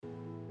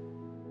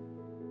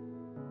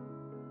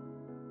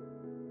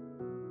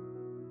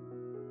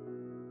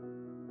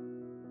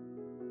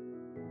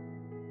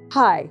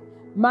Hi,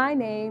 my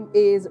name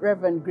is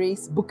Reverend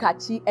Grace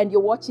Bukachi, and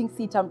you're watching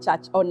CTAM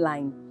Church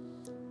Online.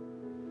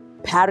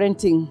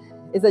 Parenting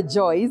is a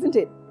joy, isn't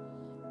it?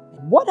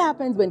 What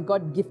happens when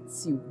God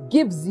gives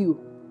you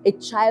a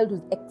child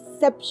who's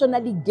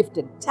exceptionally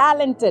gifted,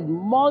 talented,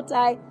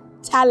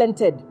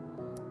 multi-talented,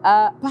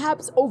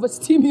 perhaps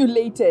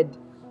overstimulated?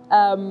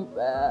 I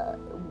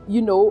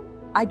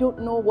don't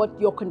know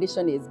what your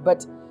condition is,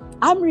 but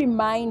I'm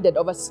reminded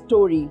of a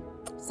story,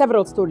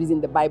 several stories in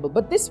the Bible,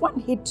 but this one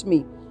hit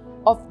me,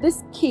 of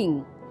this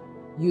king,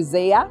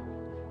 Uzziah,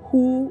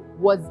 who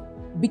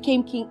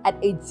became king at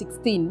age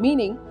 16,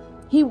 meaning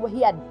he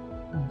had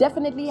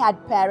definitely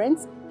had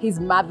parents.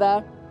 His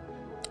mother,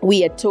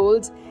 we are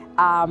told,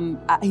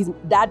 his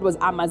dad was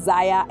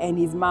Amaziah and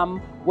his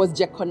mom was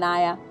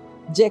Jecoliah,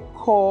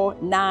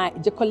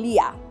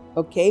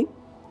 okay?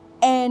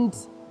 And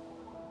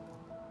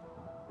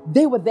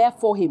they were there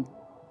for him.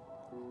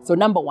 So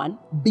number one,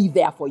 be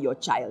there for your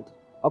child,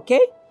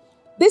 okay?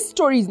 This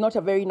story is not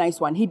a very nice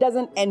one. He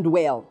doesn't end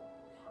well.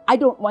 I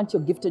don't want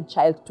your gifted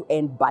child to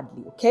end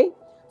badly, okay?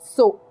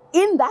 So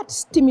in that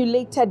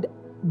stimulated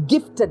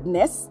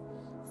giftedness,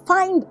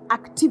 find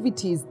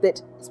activities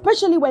that,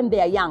 especially when they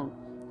are young,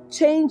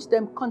 change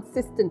them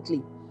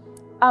consistently.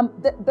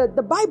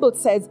 The Bible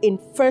says in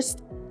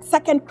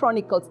 2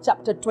 Chronicles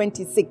chapter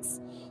 26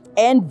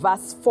 and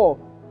verse 4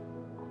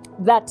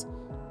 that,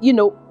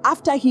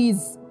 after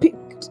he's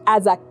picked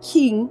as a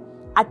king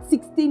at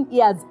 16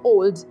 years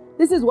old,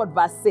 this is what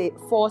verse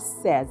 4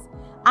 says.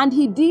 And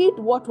he did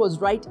what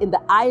was right in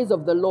the eyes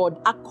of the Lord,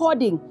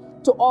 according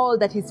to all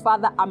that his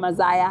father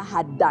Amaziah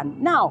had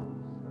done. Now,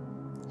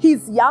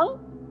 he's young,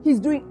 he's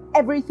doing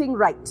everything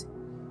right.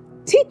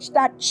 Teach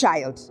that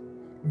child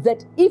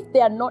that if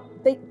they are not,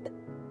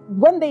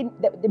 when they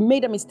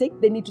made a mistake,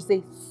 they need to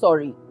say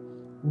sorry.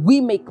 We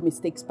make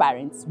mistakes,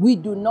 parents. We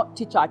do not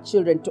teach our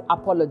children to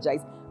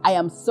apologize. I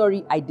am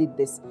sorry I did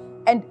this.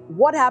 And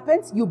what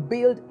happens? You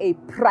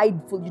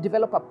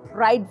develop a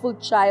prideful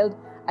child,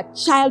 a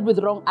child with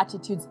wrong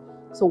attitudes.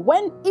 So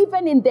when,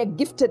 even in their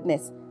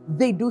giftedness,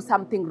 they do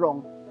something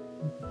wrong,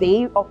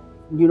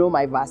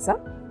 my verse,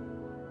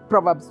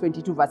 Proverbs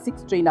 22 verse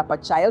 6, train up a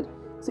child.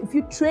 So if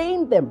you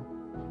train them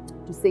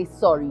to say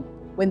sorry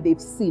when they've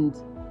sinned,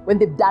 when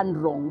they've done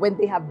wrong, when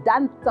they have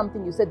done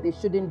something you said they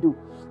shouldn't do,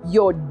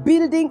 you're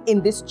building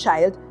in this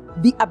child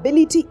the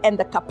ability and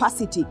the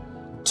capacity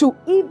to,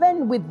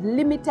 even with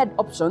limited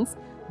options,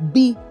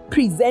 be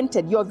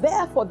presented. You're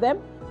there for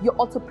them. You're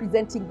also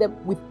presenting them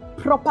with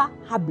proper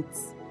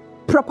habits,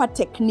 proper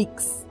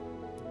techniques,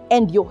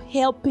 and you're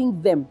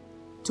helping them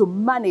to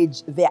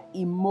manage their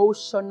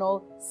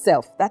emotional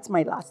self. That's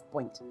my last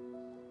point.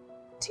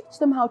 Teach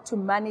them how to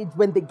manage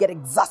when they get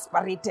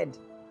exasperated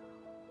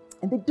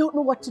and they don't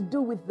know what to do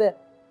with the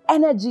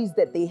energies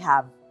that they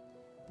have.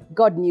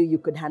 God knew you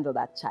could handle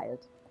that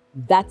child.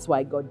 That's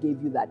why God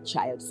gave you that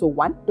child. So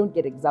one, don't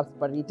get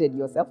exasperated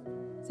yourself.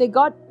 Say,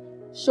 God,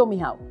 show me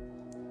how.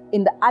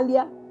 In the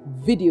earlier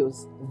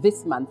videos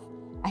this month,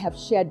 I have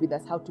shared with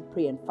us how to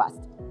pray and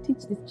fast.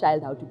 Teach this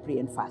child how to pray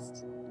and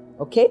fast.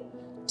 Okay?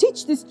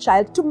 Teach this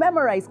child to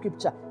memorize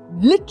scripture.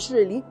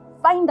 Literally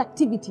find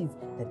activities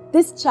that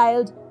this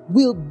child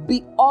will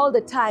be all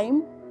the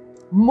time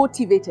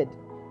motivated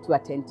to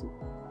attend to.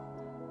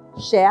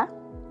 Share.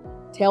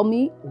 Tell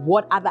me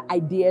what other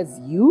ideas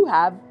you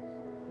have,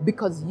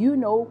 because you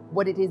know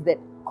what it is that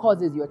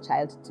causes your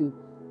child to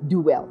do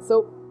well.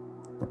 So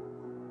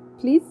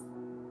please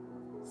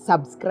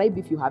subscribe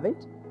if you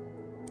haven't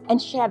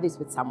and share this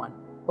with someone.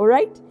 All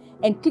right?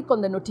 And click on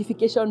the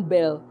notification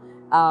bell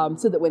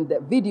so that when the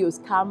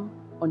videos come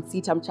on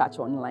CTAM Church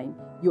Online,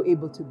 you're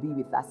able to be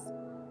with us.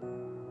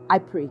 I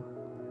pray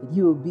that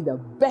you will be the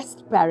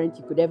best parent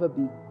you could ever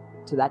be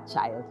to that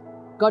child.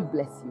 God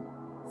bless you.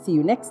 See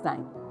you next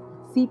time.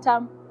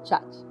 CTAM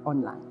Church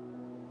Online.